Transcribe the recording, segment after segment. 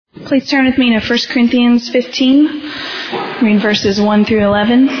Please turn with me to 1 Corinthians 15, read verses 1 through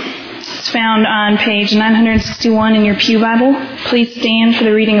 11. It's found on page 961 in your Pew Bible. Please stand for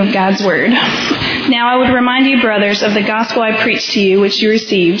the reading of God's Word. Now I would remind you, brothers, of the gospel I preached to you, which you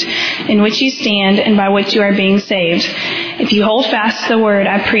received, in which you stand, and by which you are being saved, if you hold fast to the word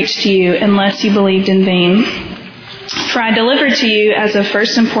I preached to you, unless you believed in vain. For I delivered to you as of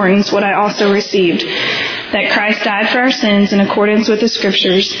first importance what I also received, that Christ died for our sins in accordance with the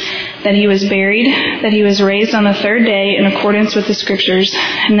Scriptures, that he was buried, that he was raised on the third day in accordance with the Scriptures,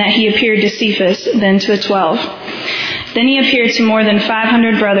 and that he appeared to Cephas, then to the 12. Then he appeared to more than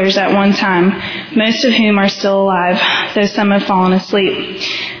 500 brothers at one time, most of whom are still alive, though some have fallen asleep.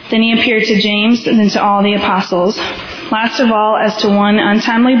 Then he appeared to James, and then to all the apostles. Last of all, as to one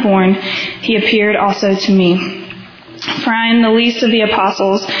untimely born, he appeared also to me. For I am the least of the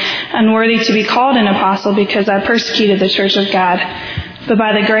apostles, unworthy to be called an apostle because I persecuted the church of God. But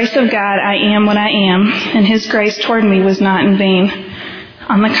by the grace of God I am what I am, and his grace toward me was not in vain.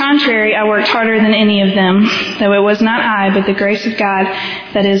 On the contrary, I worked harder than any of them, though it was not I, but the grace of God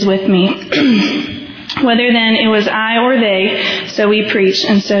that is with me. Whether then it was I or they, so we preached,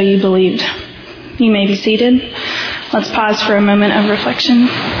 and so you believed. You may be seated. Let's pause for a moment of reflection.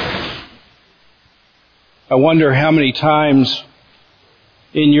 I wonder how many times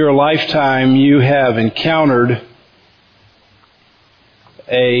in your lifetime you have encountered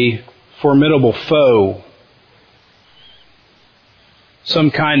a formidable foe,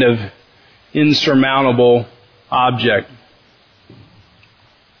 some kind of insurmountable object,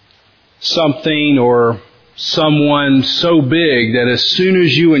 something or someone so big that as soon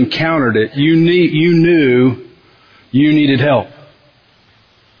as you encountered it, you knew you needed help.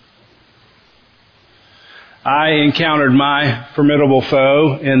 I encountered my formidable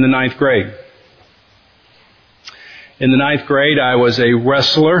foe in the 9th grade. In the 9th grade, I was a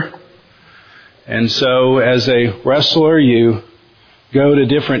wrestler. And so as a wrestler, you go to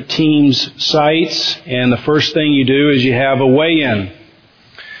different teams' sites, and the first thing you do is you have a weigh-in.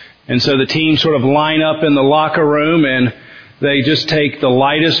 And so the teams sort of line up in the locker room, and they just take the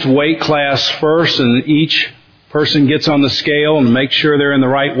lightest weight class first, and each person gets on the scale and makes sure they're in the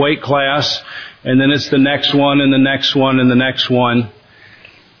right weight class. And then it's the next one and the next one and the next one.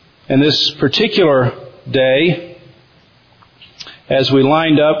 And this particular day, as we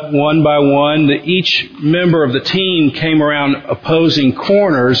lined up one by one, each member of the team came around opposing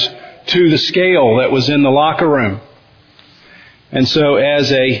corners to the scale that was in the locker room. And so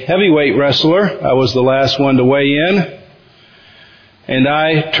as a heavyweight wrestler, I was the last one to weigh in. And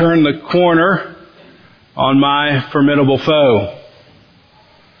I turned the corner on my formidable foe.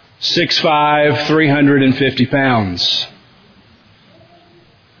 6'5", 350 pounds.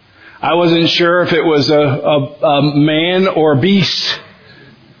 I wasn't sure if it was a man or a beast.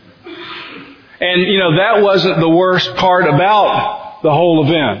 And, that wasn't the worst part about the whole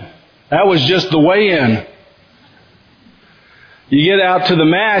event. That was just the weigh-in. You get out to the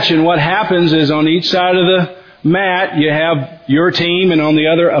match, and what happens is on each side of the mat, you have your team, and on the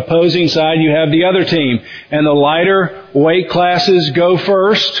other opposing side, you have the other team. And the lighter weight classes go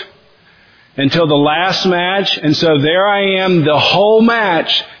first until the last match. And so there I am the whole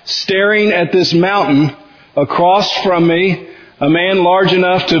match staring at this mountain across from me, a man large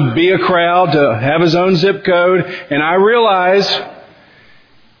enough to be a crowd, to have his own zip code. And I realize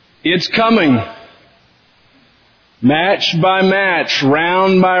it's coming. Match by match,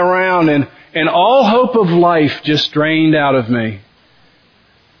 round by round, and all hope of life just drained out of me.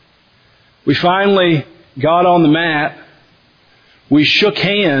 We finally got on the mat. We shook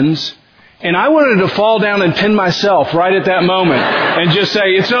hands. And I wanted to fall down and pin myself right at that moment and just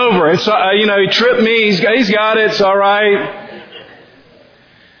say, it's over. It's, he tripped me. He's got it. It's all right.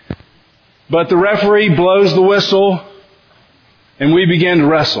 But the referee blows the whistle and we begin to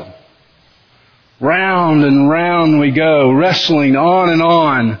wrestle. Round and round we go, wrestling on and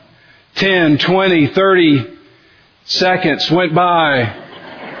on. 10, 20, 30 seconds went by.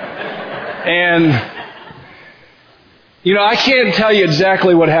 And I can't tell you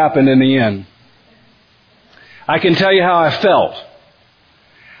exactly what happened in the end. I can tell you how I felt.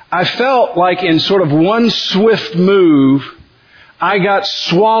 I felt like in sort of one swift move, I got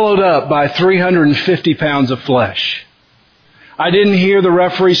swallowed up by 350 pounds of flesh. I didn't hear the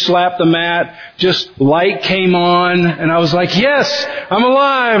referee slap the mat. Just light came on, and I was like, yes, I'm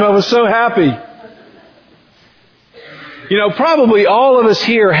alive. I was so happy. Probably all of us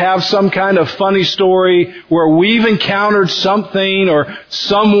here have some kind of funny story where we've encountered something or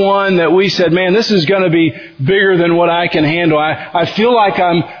someone that we said, man, this is going to be bigger than what I can handle. I feel like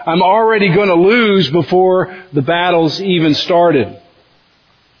I'm already going to lose before the battle's even started.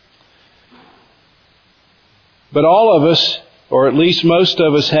 But all of us, or at least most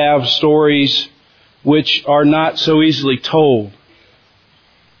of us, have stories which are not so easily told.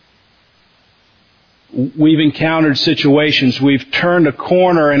 We've encountered situations, we've turned a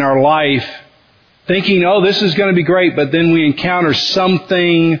corner in our life thinking, oh, this is going to be great, but then we encounter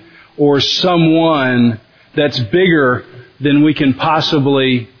something or someone that's bigger than we can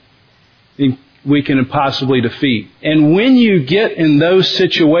possibly defeat. And when you get in those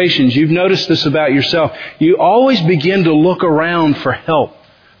situations, you've noticed this about yourself, you always begin to look around for help.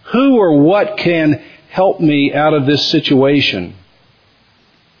 Who or what can help me out of this situation?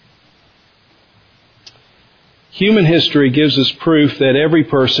 Human history gives us proof that every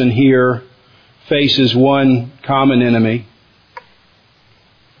person here faces one common enemy.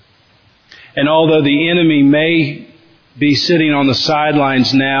 And although the enemy may be sitting on the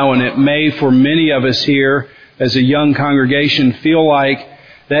sidelines now, and it may for many of us here as a young congregation feel like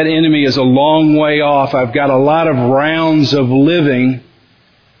that enemy is a long way off, I've got a lot of rounds of living,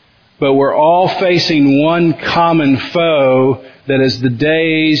 but we're all facing one common foe that as the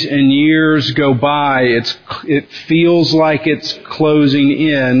days and years go by, it feels like it's closing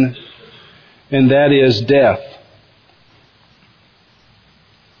in, and that is death.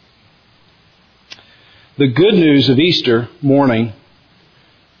 The good news of Easter morning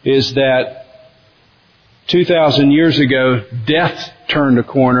is that 2,000 years ago, death turned a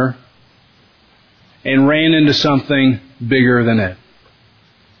corner and ran into something bigger than it.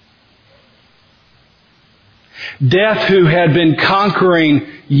 Death, who had been conquering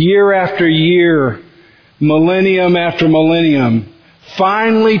year after year, millennium after millennium,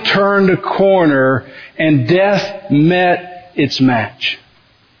 finally turned a corner and death met its match.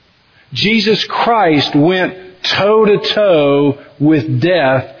 Jesus Christ went toe-to-toe with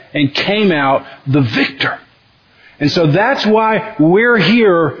death and came out the victor. And so that's why we're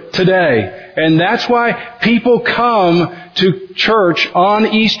here today. And that's why people come to church on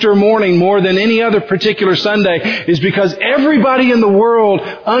Easter morning more than any other particular Sunday, is because everybody in the world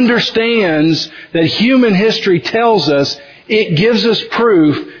understands that human history tells us, it gives us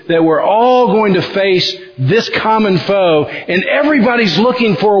proof that we're all going to face this common foe, and everybody's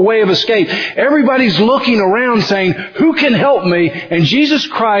looking for a way of escape. Everybody's looking around saying, who can help me? And Jesus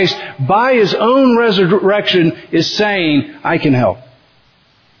Christ, by His own resurrection, is saying, I can help.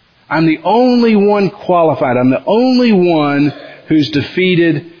 I'm the only one qualified. I'm the only one who's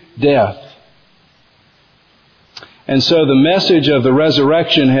defeated death. And so the message of the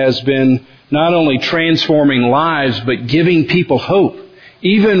resurrection has been not only transforming lives, but giving people hope.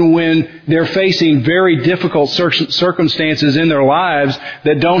 Even when they're facing very difficult circumstances in their lives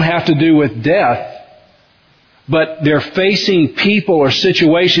that don't have to do with death, but they're facing people or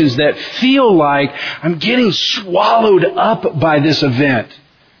situations that feel like I'm getting swallowed up by this event.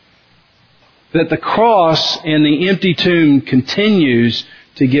 That the cross and the empty tomb continues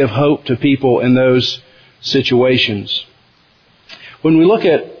to give hope to people in those situations. When we look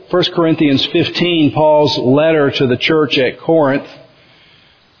at 1 Corinthians 15, Paul's letter to the church at Corinth,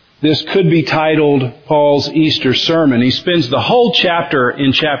 this could be titled Paul's Easter sermon. He spends the whole chapter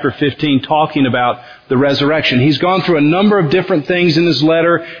in chapter 15 talking about the resurrection. He's gone through a number of different things in this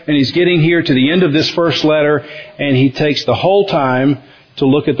letter, and he's getting here to the end of this first letter, and he takes the whole time to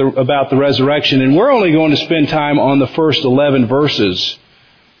look at about the resurrection. And we're only going to spend time on the first 11 verses,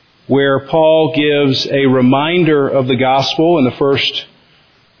 where Paul gives a reminder of the gospel in the first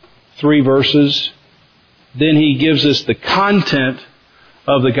 3 verses. Then he gives us the content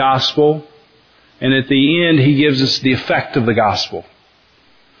of the gospel, and at the end he gives us the effect of the gospel.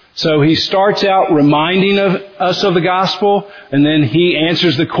 So he starts out reminding us of the gospel, and then he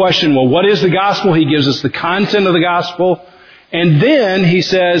answers the question, well, what is the gospel? He gives us the content of the gospel, and then he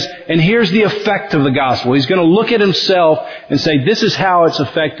says, and here's the effect of the gospel. He's going to look at himself and say, this is how it's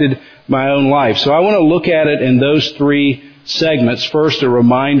affected my own life. So I want to look at it in those 3 segments. First, a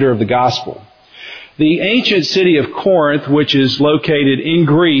reminder of the gospel. The ancient city of Corinth, which is located in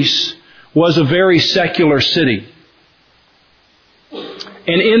Greece, was a very secular city.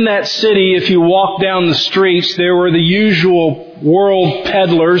 And in that city, if you walk down the streets, there were the usual world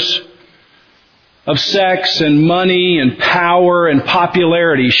peddlers of sex and money and power and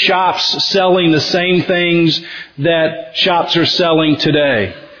popularity. Shops selling the same things that shops are selling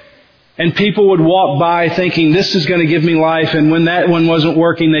today. And people would walk by thinking, this is going to give me life. And when that one wasn't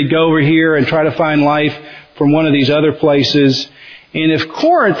working, they'd go over here and try to find life from one of these other places. And if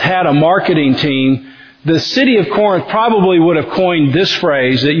Corinth had a marketing team, the city of Corinth probably would have coined this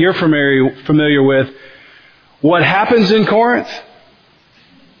phrase that you're familiar with. What happens in Corinth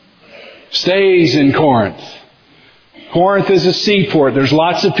stays in Corinth. Corinth is a seaport. There's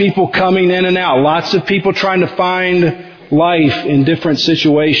lots of people coming in and out. Lots of people trying to find life in different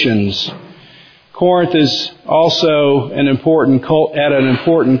situations. Corinth is also at an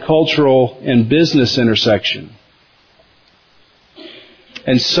important cultural and business intersection.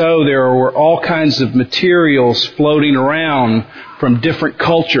 And so there were all kinds of materials floating around from different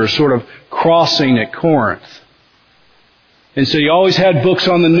cultures, sort of crossing at Corinth. And so you always had books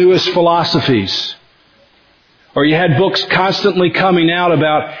on the newest philosophies. Or you had books constantly coming out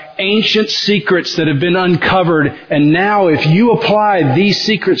about ancient secrets that have been uncovered. And now if you apply these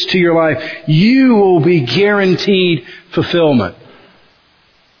secrets to your life, you will be guaranteed fulfillment.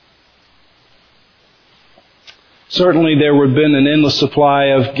 Certainly there would have been an endless supply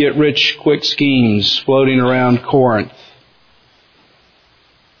of get-rich-quick schemes floating around Corinth.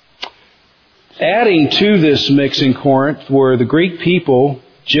 Adding to this mix in Corinth were the Greek people,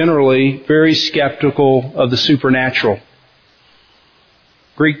 generally very skeptical of the supernatural.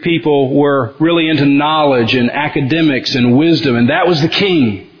 Greek people were really into knowledge and academics and wisdom, and that was the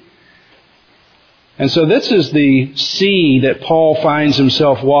king. And so this is the sea that Paul finds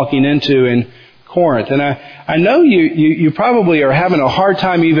himself walking into in Corinth. And I know you probably are having a hard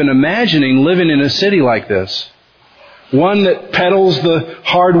time even imagining living in a city like this. One that peddles the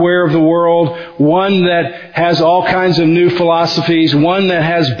hardware of the world. One that has all kinds of new philosophies. One that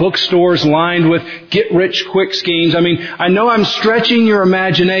has bookstores lined with get-rich-quick schemes. I mean, I know I'm stretching your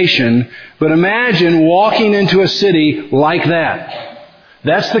imagination, but imagine walking into a city like that.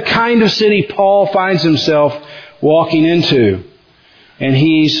 That's the kind of city Paul finds himself walking into. And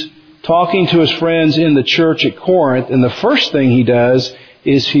he's talking to his friends in the church at Corinth, and the first thing he does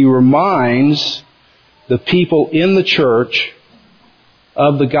is he reminds the people in the church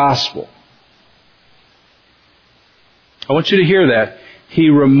of the gospel. I want you to hear that. He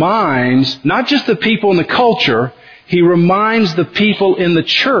reminds not just the people in the culture, he reminds the people in the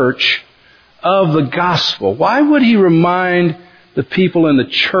church of the gospel. Why would he remind the people in the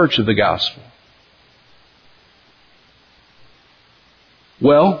church of the gospel?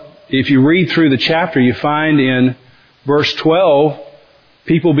 Well, if you read through the chapter, you find in verse 12,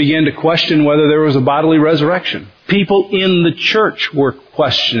 people begin to question whether there was a bodily resurrection. People in the church were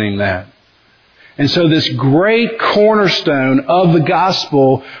questioning that. And so this great cornerstone of the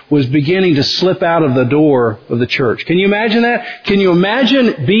gospel was beginning to slip out of the door of the church. Can you imagine that? Can you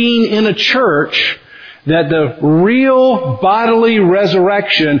imagine being in a church that the real bodily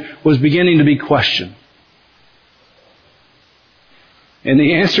resurrection was beginning to be questioned? And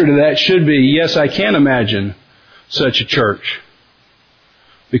the answer to that should be, yes, I can imagine such a church.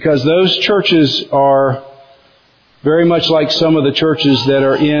 Because those churches are very much like some of the churches that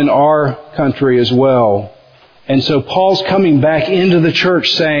are in our country as well. And so Paul's coming back into the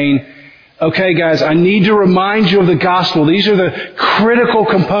church saying, okay guys, I need to remind you of the gospel. These are the critical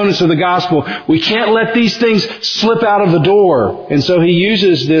components of the gospel. We can't let these things slip out of the door. And so he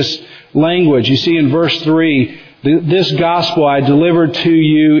uses this language. You see in verse 3, this gospel I delivered to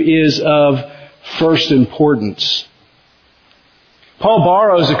you is of first importance. Paul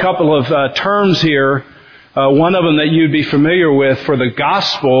borrows a couple of terms here. One of them that you'd be familiar with for the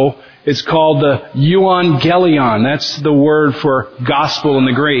gospel, it's called the euangelion. That's the word for gospel in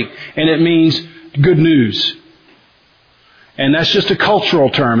the Greek. And it means good news. And that's just a cultural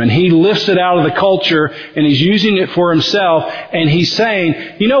term. And he lifts it out of the culture and he's using it for himself. And he's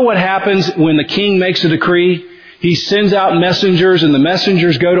saying, you know what happens when the king makes a decree? He sends out messengers, and the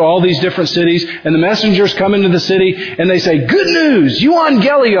messengers go to all these different cities, and the messengers come into the city, and they say, good news,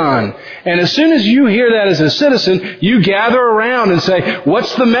 euangelion. And as soon as you hear that as a citizen, you gather around and say,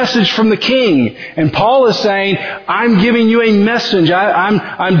 what's the message from the king? And Paul is saying, I'm giving you a message.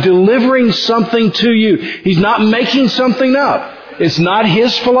 I'm delivering something to you. He's not making something up. It's not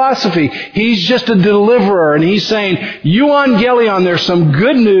his philosophy. He's just a deliverer. And he's saying, euangelion, there's some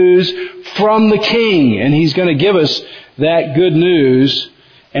good news from the king. And he's going to give us that good news.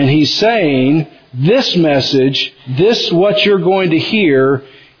 And he's saying, this message, this what you're going to hear,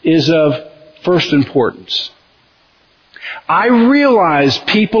 is of first importance. I realize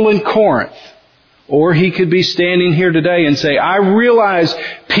people in Corinth, or he could be standing here today and say, I realize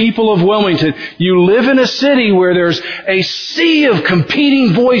people of Wilmington, you live in a city where there's a sea of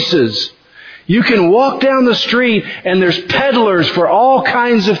competing voices. You can walk down the street and there's peddlers for all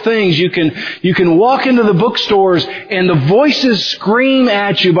kinds of things. You can walk into the bookstores and the voices scream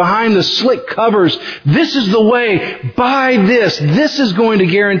at you behind the slick covers. This is the way. Buy this. This is going to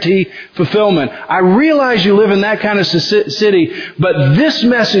guarantee fulfillment. I realize you live in that kind of city, but this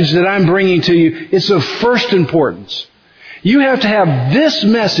message that I'm bringing to you is of first importance. You have to have this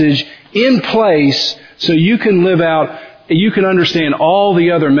message in place so you can live out, you can understand all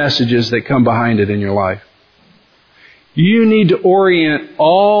the other messages that come behind it in your life. You need to orient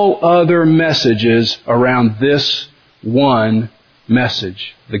all other messages around this one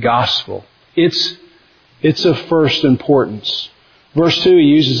message, the gospel. It's of first importance. Verse 2, he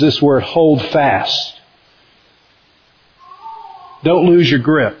uses this word, hold fast. Don't lose your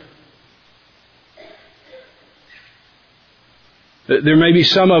grip. There may be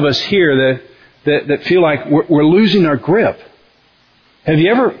some of us here that feel like we're losing our grip. Have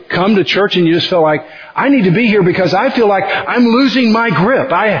you ever come to church and you just felt like, I need to be here because I feel like I'm losing my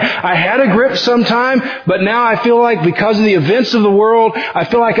grip. I had a grip sometime, but now I feel like because of the events of the world, I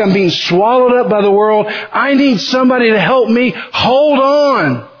feel like I'm being swallowed up by the world. I need somebody to help me hold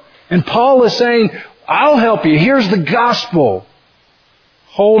on. And Paul is saying, I'll help you. Here's the gospel.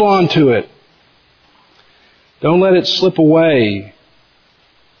 Hold on to it. Don't let it slip away.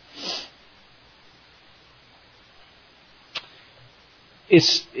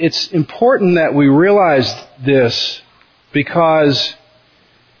 It's important that we realize this because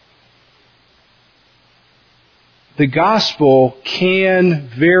the gospel can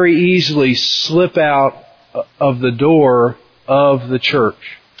very easily slip out of the door of the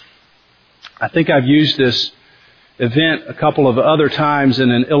church. I think I've used this event a couple of other times in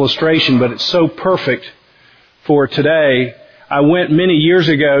an illustration, but it's so perfect for today. I went many years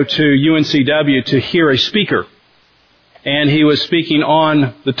ago to UNCW to hear a speaker. And he was speaking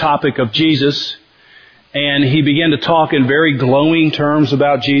on the topic of Jesus. And he began to talk in very glowing terms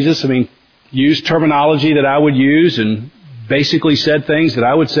about Jesus. I mean, used terminology that I would use and basically said things that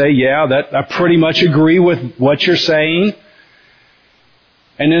I would say, yeah, that I pretty much agree with what you're saying.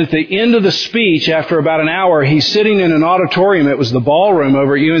 And then at the end of the speech, after about an hour, he's sitting in an auditorium. It was the ballroom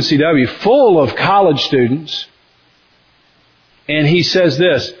over at UNCW, full of college students. And he says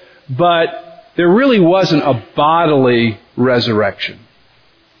this, but there really wasn't a bodily resurrection.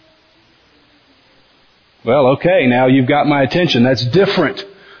 Well, okay, now you've got my attention. That's different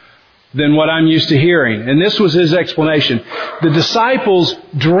than what I'm used to hearing. And this was his explanation. The disciples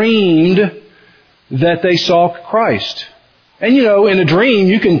dreamed that they saw Christ. And you know, in a dream,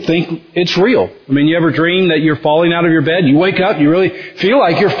 you can think it's real. I mean, you ever dream that you're falling out of your bed? You wake up, you really feel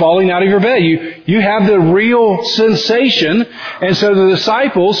like you're falling out of your bed. You have the real sensation. And so the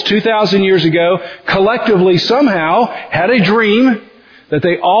disciples, 2,000 years ago, collectively somehow had a dream that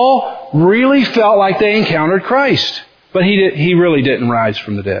they all really felt like they encountered Christ. But He really didn't rise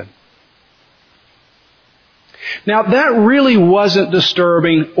from the dead. Now, that really wasn't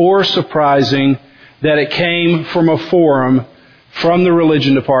disturbing or surprising that it came from a forum from the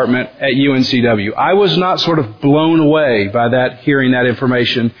religion department at UNCW. I was not sort of blown away by that, hearing that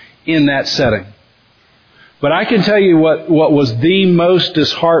information in that setting. But I can tell you what was the most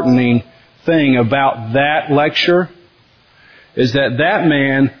disheartening thing about that lecture is that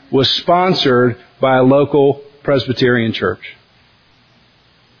man was sponsored by a local Presbyterian church.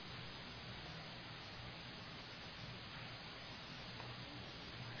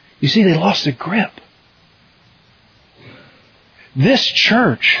 You see, they lost their grip. This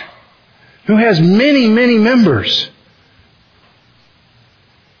church, who has many, many members,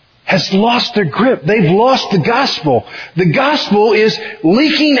 has lost their grip. They've lost the gospel. The gospel is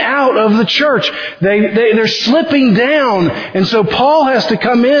leaking out of the church. They're slipping down. And so Paul has to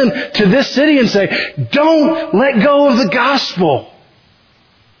come in to this city and say, don't let go of the gospel.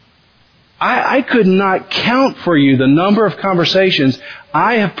 I could not count for you the number of conversations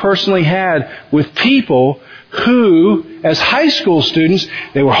I have personally had with people who, as high school students,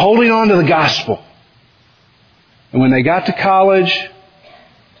 they were holding on to the gospel. And when they got to college,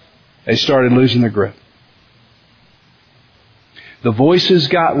 they started losing their grip. The voices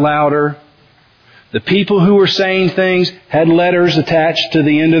got louder. The people who were saying things had letters attached to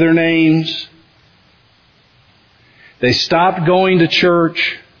the end of their names. They stopped going to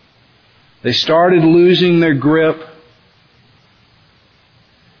church. They started losing their grip.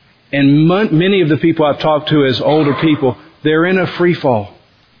 And many of the people I've talked to as older people, they're in a free fall.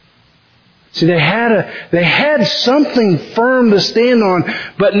 See, they had something firm to stand on,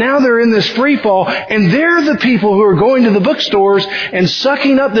 but now they're in this free fall, and they're the people who are going to the bookstores and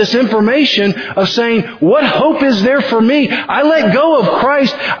sucking up this information of saying, what hope is there for me? I let go of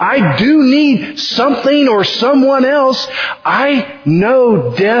Christ. I do need something or someone else. I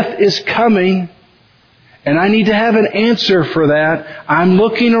know death is coming, and I need to have an answer for that. I'm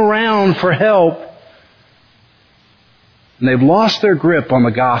looking around for help. And they've lost their grip on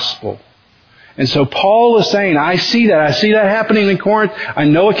the gospel. And so Paul is saying, I see that. I see that happening in Corinth. I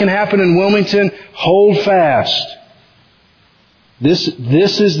know it can happen in Wilmington. Hold fast. This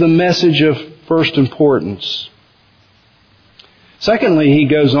is the message of first importance. Secondly, he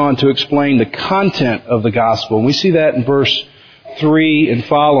goes on to explain the content of the gospel. And we see that in verse 3 and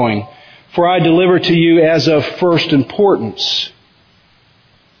following. For I deliver to you as of first importance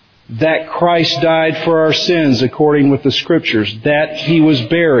that Christ died for our sins according with the Scriptures, that He was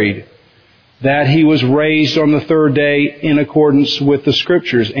buried, that He was raised on the third day in accordance with the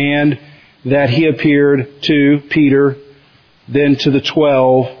Scriptures, and that He appeared to Peter, then to the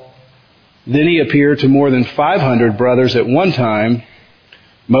 12, then He appeared to more than 500 brothers at one time,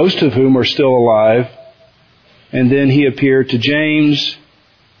 most of whom are still alive, and then He appeared to James,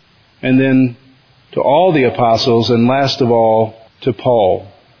 and then to all the apostles, and last of all, to Paul.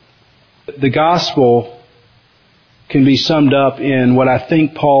 The gospel can be summed up in what I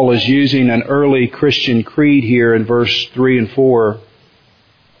think Paul is using an early Christian creed here in verse 3 and 4.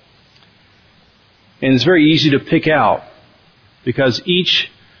 And it's very easy to pick out because each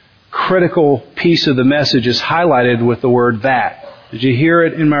critical piece of the message is highlighted with the word that. Did you hear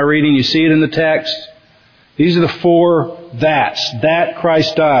it in my reading? You see it in the text? These are the 4 that's. That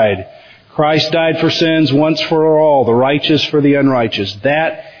Christ died. Christ died for sins once for all, the righteous for the unrighteous.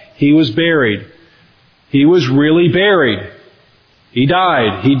 That He was buried. He was really buried. He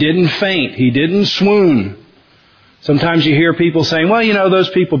died. He didn't faint. He didn't swoon. Sometimes you hear people saying, well, you know, those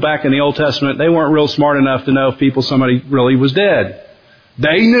people back in the Old Testament, they weren't real smart enough to know if somebody really was dead.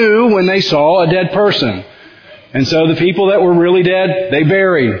 They knew when they saw a dead person. And so the people that were really dead, they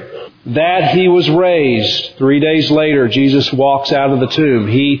buried. That He was raised. 3 days later, Jesus walks out of the tomb.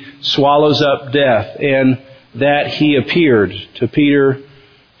 He swallows up death. And that He appeared to Peter,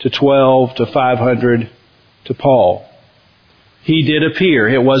 to 12, to 500, to Paul. He did appear.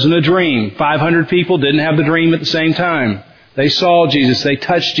 It wasn't a dream. 500 people didn't have the dream at the same time. They saw Jesus. They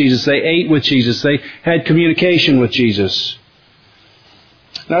touched Jesus. They ate with Jesus. They had communication with Jesus.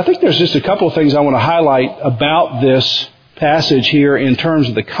 Now, I think there's just a couple of things I want to highlight about this passage here in terms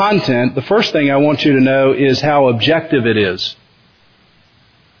of the content. The first thing I want you to know is how objective it is.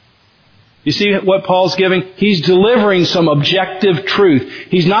 You see what Paul's giving? He's delivering some objective truth.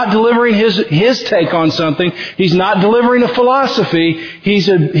 He's not delivering his take on something. He's not delivering a philosophy. He's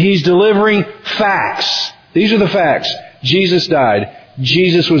delivering facts. These are the facts. Jesus died.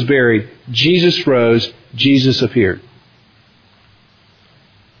 Jesus was buried. Jesus rose. Jesus appeared.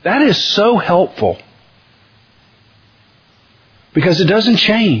 That is so helpful. Because it doesn't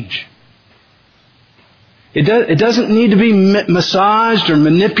change. It doesn't need to be massaged or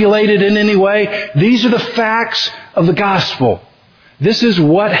manipulated in any way. These are the facts of the gospel. This is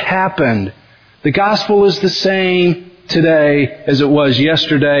what happened. The gospel is the same today as it was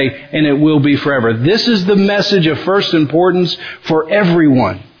yesterday, and it will be forever. This is the message of first importance for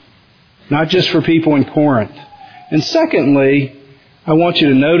everyone, not just for people in Corinth. And secondly, I want you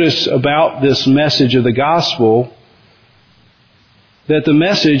to notice about this message of the gospel that the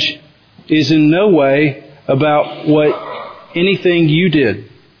message is in no way about anything you did.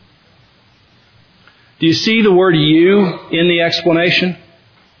 Do you see the word you in the explanation?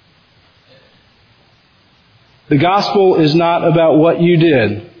 The gospel is not about what you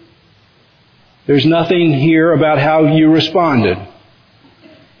did. There's nothing here about how you responded.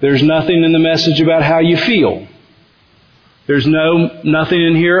 There's nothing in the message about how you feel. There's nothing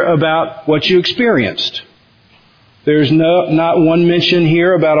in here about what you experienced. There's not one mention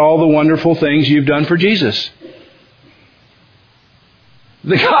here about all the wonderful things you've done for Jesus.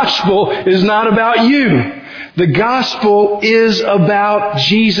 The gospel is not about you. The gospel is about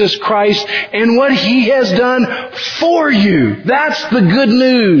Jesus Christ and what He has done for you. That's the good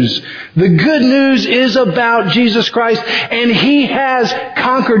news. The good news is about Jesus Christ, and He has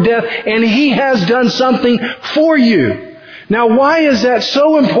conquered death, and He has done something for you. Now, why is that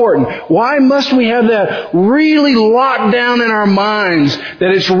so important? Why must we have that really locked down in our minds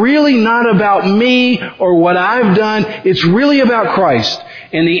that it's really not about me or what I've done, it's really about Christ?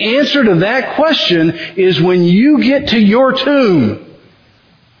 And the answer to that question is when you get to your tomb,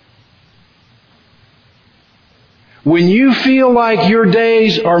 when you feel like your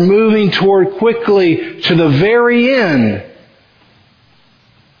days are moving toward quickly to the very end,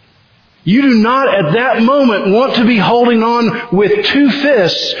 you do not at that moment want to be holding on with 2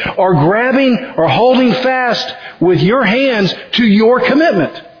 fists or grabbing or holding fast with your hands to your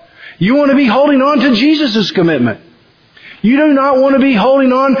commitment. You want to be holding on to Jesus' commitment. You do not want to be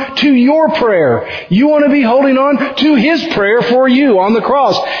holding on to your prayer. You want to be holding on to His prayer for you on the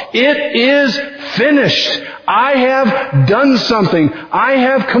cross. It is finished. I have done something. I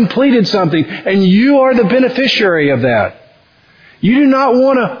have completed something. And you are the beneficiary of that. You do not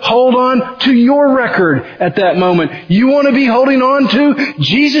want to hold on to your record at that moment. You want to be holding on to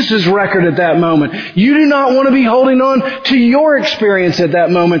Jesus' record at that moment. You do not want to be holding on to your experience at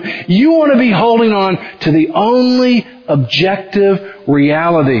that moment. You want to be holding on to the only objective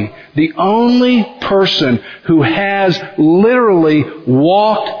reality, the only person who has literally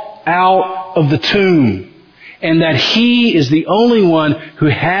walked out of the tomb, and that He is the only one who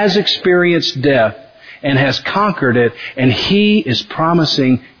has experienced death and has conquered it, and He is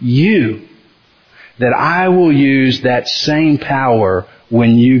promising you that I will use that same power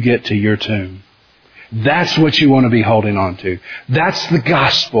when you get to your tomb. That's what you want to be holding on to. That's the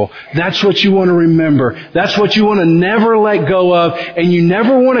gospel. That's what you want to remember. That's what you want to never let go of, and you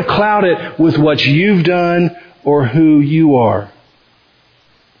never want to cloud it with what you've done or who you are.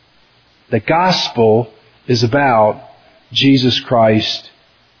 The gospel is about Jesus Christ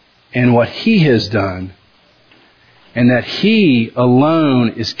and what He has done, and that He alone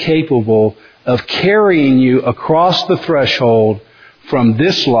is capable of carrying you across the threshold from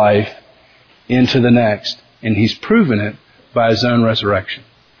this life into the next. And He's proven it by His own resurrection.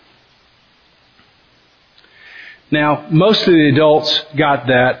 Now, most of the adults got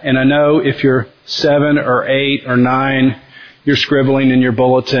that, and I know if you're 7 or 8 or 9, you're scribbling in your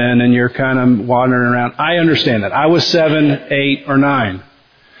bulletin and you're kind of wandering around. I understand that. I was 7, 8, or 9.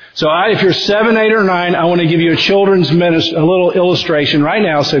 So if you're 7, 8, or 9, I want to give you a children's ministry, a little illustration right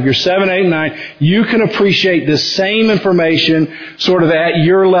now. So if you're 7, 8, and 9, you can appreciate this same information sort of at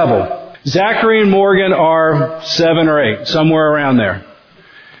your level. Zachary and Morgan are 7 or 8, somewhere around there.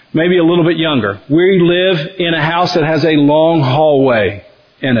 Maybe a little bit younger. We live in a house that has a long hallway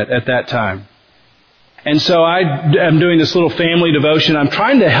in it at that time. And so I am doing this little family devotion. I'm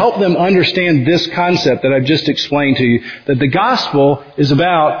trying to help them understand this concept that I've just explained to you, that the gospel is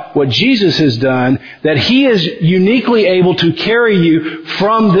about what Jesus has done, that He is uniquely able to carry you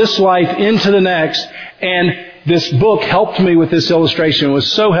from this life into the next. And this book helped me with this illustration. It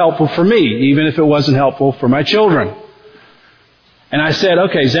was so helpful for me, even if it wasn't helpful for my children. And I said,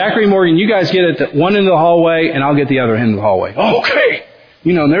 okay, Zachary and Morgan, you guys get at one end of the hallway, and I'll get the other end of the hallway. Oh, okay.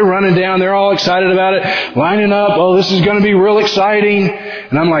 You know, and they're running down, they're all excited about it, lining up, oh, this is going to be real exciting.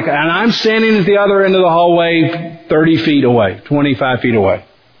 And I'm standing at the other end of the hallway 30 feet away, 25 feet away.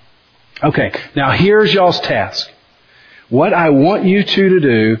 Okay, now here's y'all's task. What I want you two to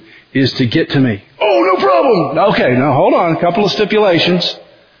do is to get to me. Oh, no problem. Okay, now hold on, a couple of stipulations.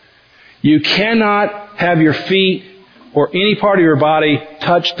 You cannot have your feet or any part of your body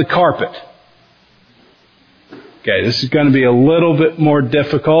touch the carpet. Okay, this is going to be a little bit more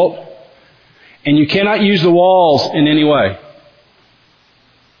difficult. And you cannot use the walls in any way.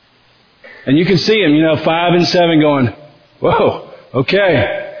 And you can see them, 5 and 7 going, whoa,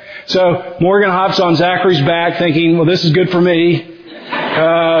 okay. So Morgan hops on Zachary's back thinking, well, this is good for me.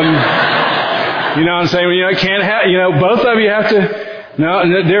 I'm saying, it can't have, both of you have to,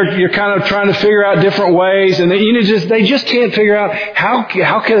 and you're kind of trying to figure out different ways. And they just can't figure out how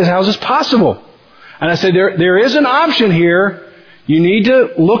is this possible? And I said, there is an option here. You need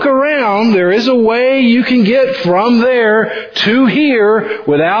to look around. There is a way you can get from there to here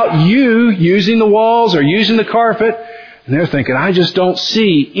without you using the walls or using the carpet. And they're thinking, I just don't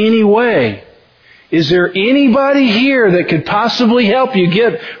see any way. Is there anybody here that could possibly help you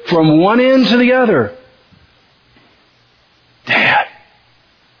get from one end to the other? Dad,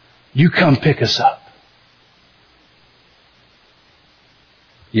 you come pick us up.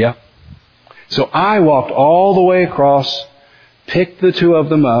 Yeah. So I walked all the way across, picked the two of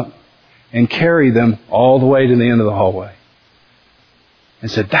them up, and carried them all the way to the end of the hallway. And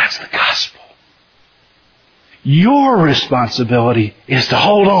said, that's the gospel. Your responsibility is to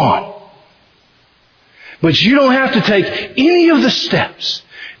hold on. But you don't have to take any of the steps.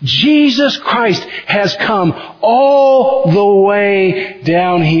 Jesus Christ has come all the way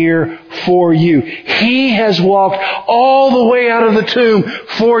down here for you. He has walked all the way out of the tomb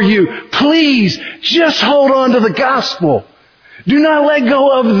for you. Please, just hold on to the gospel. Do not let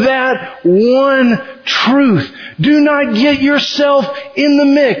go of that one truth. Do not get yourself in the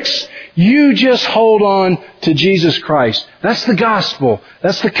mix. You just hold on to Jesus Christ. That's the gospel.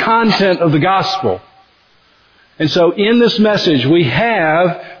 That's the content of the gospel. And so in this message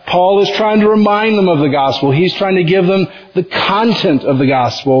Paul is trying to remind them of the gospel. He's trying to give them the content of the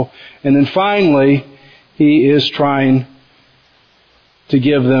gospel. And then finally, he is trying to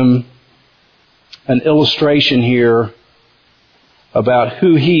give them an illustration here about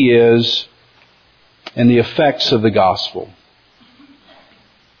who he is and the effects of the gospel.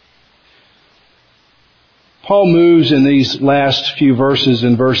 Paul moves in these last few verses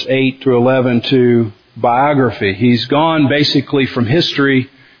in verse 8 through 11 to biography. He's gone basically from history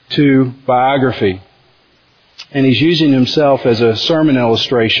to biography. And he's using himself as a sermon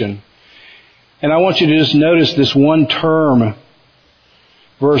illustration. And I want you to just notice this one term,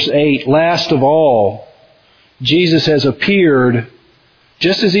 verse 8, last of all, Jesus has appeared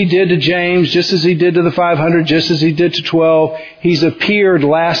just as he did to James, just as he did to the 500, just as he did to 12. He's appeared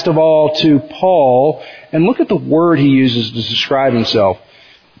last of all to Paul. And look at the word he uses to describe himself.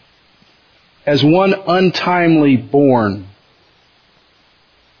 As one untimely born.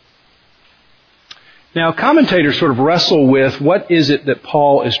 Now, commentators sort of wrestle with what is it that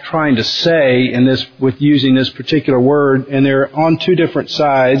Paul is trying to say in this, with using this particular word, and they're on two different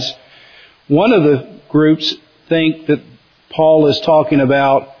sides. One of the groups think that Paul is talking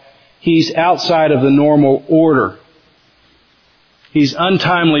about he's outside of the normal order. He's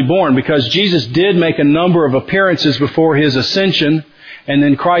untimely born because Jesus did make a number of appearances before his ascension, and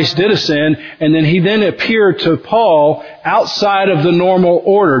then Christ did ascend, and then he then appeared to Paul outside of the normal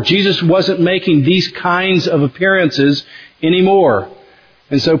order. Jesus wasn't making these kinds of appearances anymore.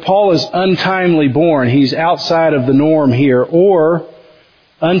 And so Paul is untimely born. He's outside of the norm here. Or,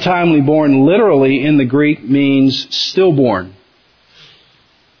 untimely born literally in the Greek means stillborn.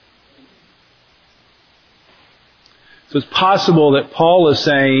 So it's possible that Paul is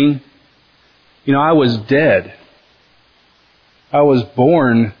saying, I was dead. I was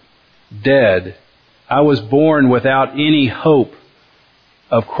born dead. I was born without any hope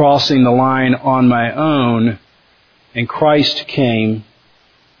of crossing the line on my own, and Christ came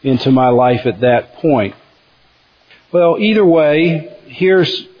into my life at that point. Well, either way,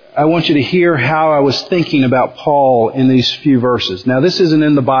 I want you to hear how I was thinking about Paul in these few verses. Now, this isn't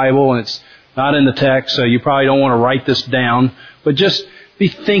in the Bible, and it's not in the text, so you probably don't want to write this down, but just be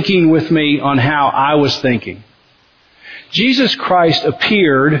thinking with me on how I was thinking. Jesus Christ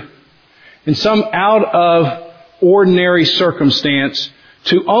appeared in some out of ordinary circumstance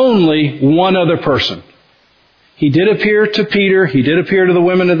to only one other person. He did appear to Peter. He did appear to the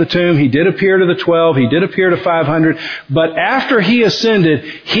women of the tomb. He did appear to the 12. He did appear to 500. But after he ascended,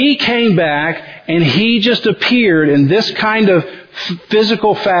 he came back and he just appeared in this kind of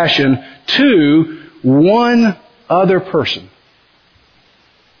physical fashion to one other person.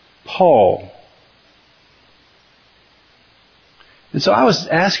 Paul. And so I was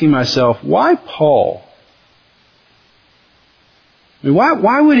asking myself, why Paul? I mean,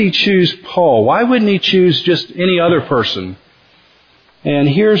 why would he choose Paul? Why wouldn't he choose just any other person? And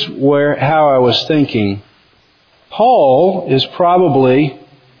here's how I was thinking. Paul is probably,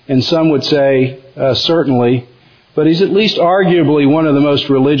 and some would say certainly, but he's at least arguably one of the most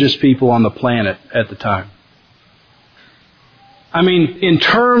religious people on the planet at the time. I mean, in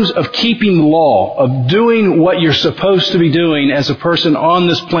terms of keeping the law, of doing what you're supposed to be doing as a person on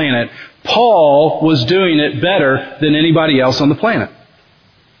this planet, Paul was doing it better than anybody else on the planet.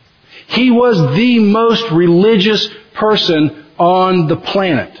 He was the most religious person on the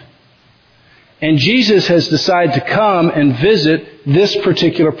planet. And Jesus has decided to come and visit this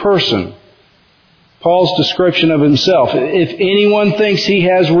particular person. Paul's description of himself. If anyone thinks he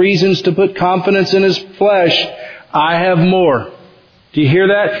has reasons to put confidence in his flesh, I have more. Do you hear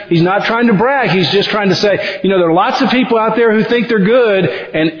that? He's not trying to brag. He's just trying to say, there are lots of people out there who think they're good,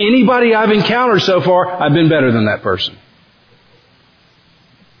 and anybody I've encountered so far, I've been better than that person.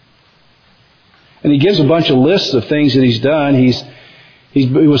 And he gives a bunch of lists of things that he's done. He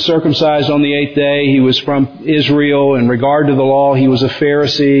was circumcised on the 8th day. He was from Israel. In regard to the law, he was a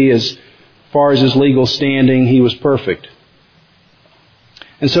Pharisee. As far as his legal standing, he was perfect.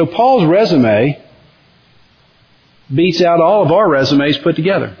 And so Paul's resume beats out all of our resumes put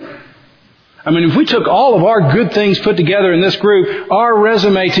together. I mean, if we took all of our good things put together in this group, our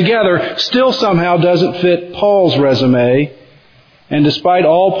resume together still somehow doesn't fit Paul's resume. And despite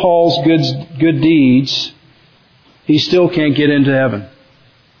all Paul's good deeds, he still can't get into heaven.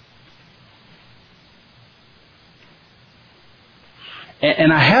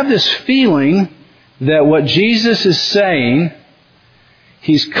 And I have this feeling that what Jesus is saying,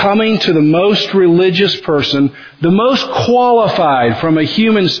 He's coming to the most religious person, the most qualified from a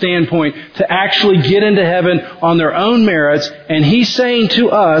human standpoint to actually get into heaven on their own merits. And He's saying to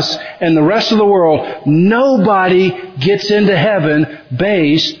us and the rest of the world, nobody gets into heaven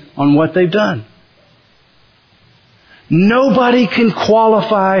based on what they've done. Nobody can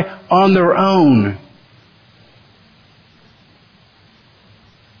qualify on their own.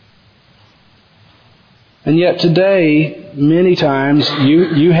 And yet today, many times,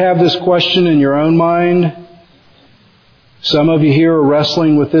 you have this question in your own mind. Some of you here are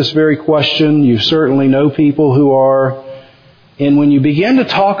wrestling with this very question. You certainly know people who are. And when you begin to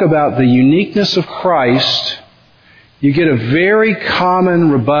talk about the uniqueness of Christ, you get a very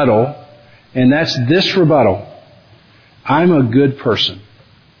common rebuttal, and that's this rebuttal. I'm a good person.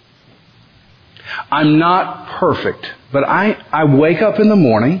 I'm not perfect, but I wake up in the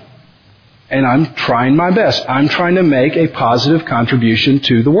morning and I'm trying my best. I'm trying to make a positive contribution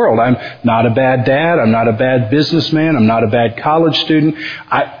to the world. I'm not a bad dad. I'm not a bad businessman. I'm not a bad college student.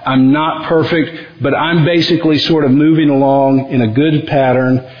 I'm not perfect, but I'm basically sort of moving along in a good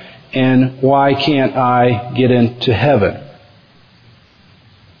pattern. And why can't I get into heaven?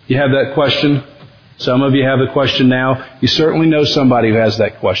 You have that question? Some of you have the question now. You certainly know somebody who has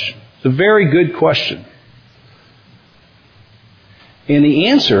that question. It's a very good question. And the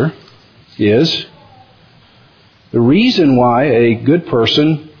answer is the reason why a good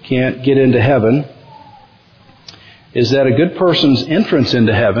person can't get into heaven is that a good person's entrance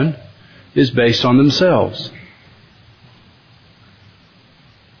into heaven is based on themselves.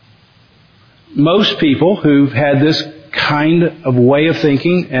 Most people who've had this kind of way of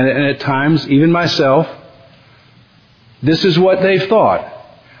thinking, and at times even myself, this is what they've thought.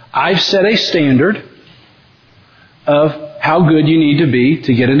 I've set a standard of how good you need to be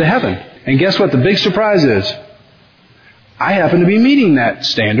to get into heaven. And guess what the big surprise is? I happen to be meeting that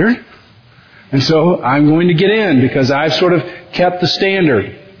standard. And so I'm going to get in because I've sort of kept the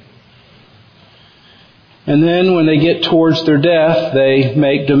standard. And then when they get towards their death, they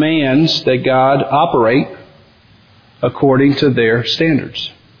make demands that God operate according to their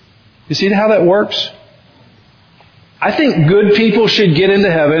standards. You see how that works? I think good people should get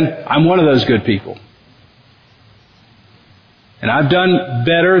into heaven. I'm one of those good people. And I've done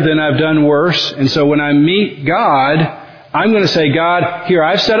better than I've done worse. And so when I meet God, I'm going to say, God, here,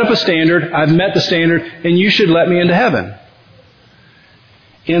 I've set up a standard. I've met the standard, and you should let me into heaven.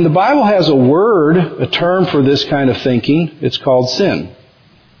 And the Bible has a word, a term for this kind of thinking. It's called sin.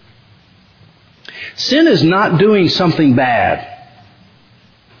 Sin is not doing something bad.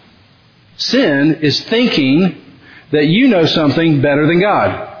 Sin is thinking that you know something better than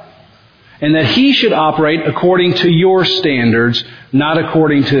God. And that He should operate according to your standards, not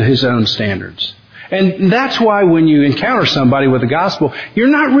according to His own standards. And that's why when you encounter somebody with the gospel, you're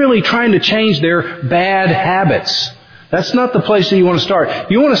not really trying to change their bad habits. That's not the place that you want to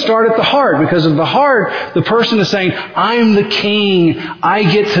start. You want to start at the heart, because of the heart, the person is saying, I'm the king. I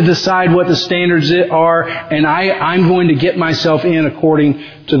get to decide what the standards are, and I'm going to get myself in according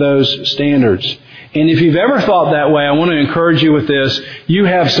to those standards. And if you've ever thought that way, I want to encourage you with this. You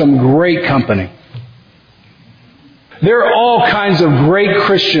have some great company. There are all kinds of great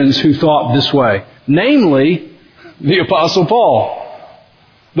Christians who thought this way. Namely, the Apostle Paul.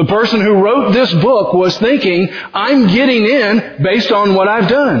 The person who wrote this book was thinking, I'm getting in based on what I've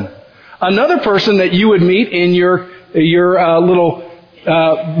done. Another person that you would meet in your little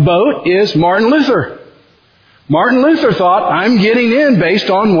boat is Martin Luther. Martin Luther thought, I'm getting in based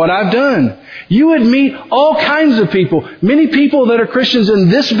on what I've done. You would meet all kinds of people, many people that are Christians in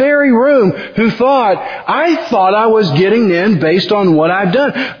this very room who thought I was getting in based on what I've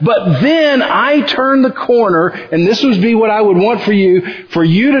done. But then I turned the corner, and this would be what I would want for you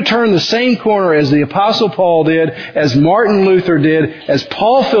to turn the same corner as the Apostle Paul did, as Martin Luther did, as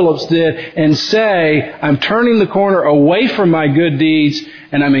Paul Phillips did, and say, I'm turning the corner away from my good deeds,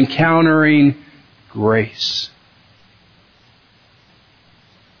 and I'm encountering grace.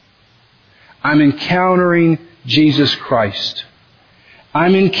 I'm encountering Jesus Christ.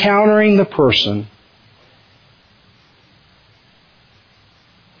 I'm encountering the person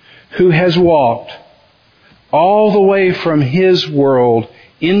who has walked all the way from His world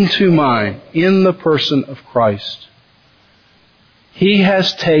into mine in the person of Christ. He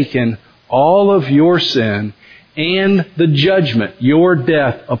has taken all of your sin and the judgment, your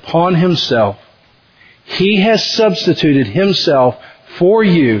death, upon Himself. He has substituted Himself for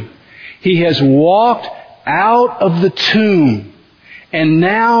you. He has walked out of the tomb, and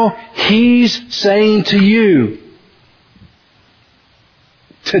now He's saying to you,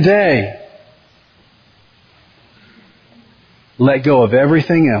 today, let go of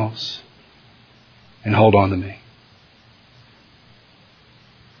everything else and hold on to me.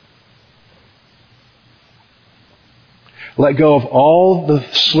 Let go of all the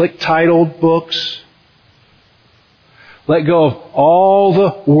slick-titled books. Let go of all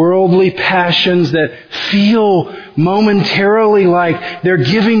the worldly passions that feel momentarily like they're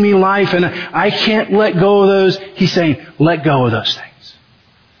giving me life and I can't let go of those. He's saying, let go of those things.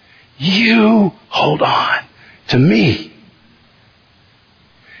 You hold on to me.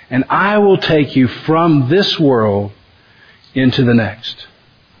 And I will take you from this world into the next.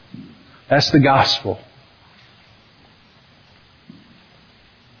 That's the gospel.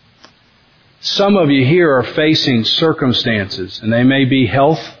 Some of you here are facing circumstances, and they may be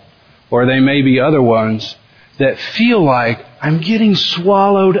health or they may be other ones, that feel like I'm getting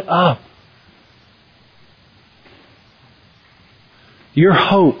swallowed up. Your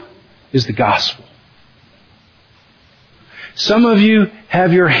hope is the gospel. Some of you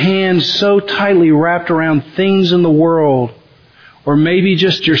have your hands so tightly wrapped around things in the world, or maybe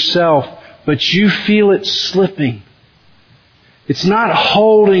just yourself, but you feel it slipping. It's not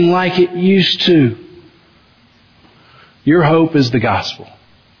holding like it used to. Your hope is the gospel.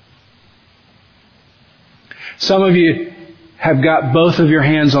 Some of you have got both of your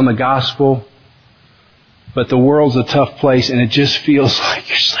hands on the gospel, but the world's a tough place and it just feels like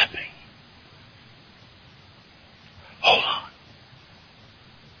you're slipping. Hold on.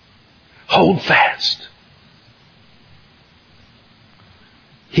 Hold fast.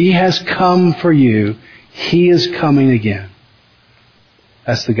 He has come for you. He is coming again.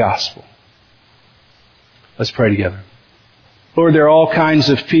 That's the gospel. Let's pray together. Lord, there are all kinds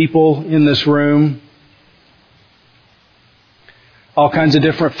of people in this room. All kinds of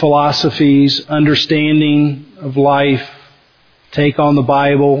different philosophies, understanding of life, take on the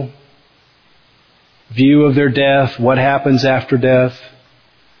Bible, view of their death, what happens after death.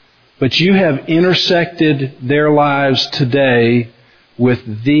 But you have intersected their lives today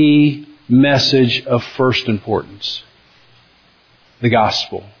with the message of first importance, the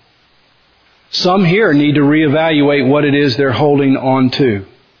gospel. Some here need to reevaluate what it is they're holding on to.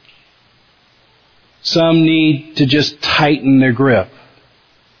 Some need to just tighten their grip.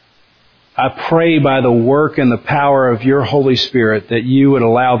 I pray by the work and the power of your Holy Spirit that you would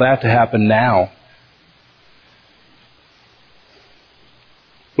allow that to happen now.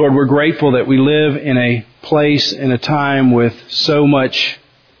 Lord, we're grateful that we live in a place and a time with so much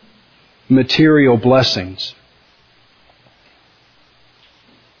material blessings.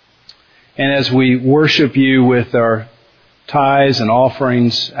 And as we worship you with our tithes and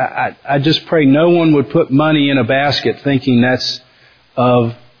offerings, I just pray no one would put money in a basket thinking that's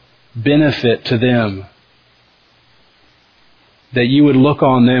of benefit to them. That you would look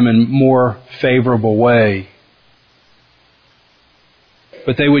on them in a more favorable way.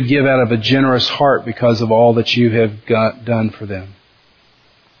 But they would give out of a generous heart because of all that you have done for them.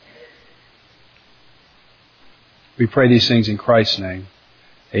 We pray these things in Christ's name.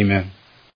 Amen.